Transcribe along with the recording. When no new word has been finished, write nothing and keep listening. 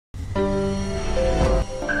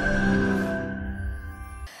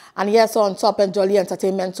And yes, on top and Jolly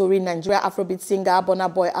Entertainment story, Nigeria Afrobeat singer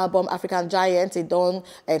Burna Boy album African Giant, he done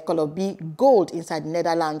Kolobi Gold inside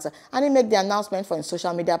Netherlands, and he made the announcement for his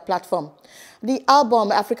social media platform. The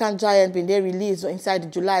album African Giant been there released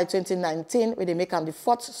inside July 2019, where they make him the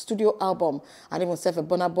 4th studio album. And even self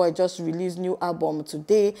Burna Boy just released new album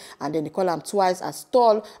today, and then they call him Twice as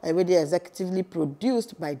Tall, where they executively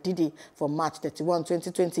produced by Diddy for March 31,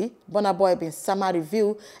 2020. Burna Boy been summer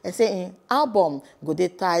review and saying album go dey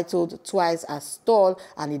titled Twice as Tall,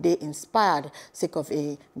 and it dey inspired sake of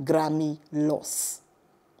a Grammy loss.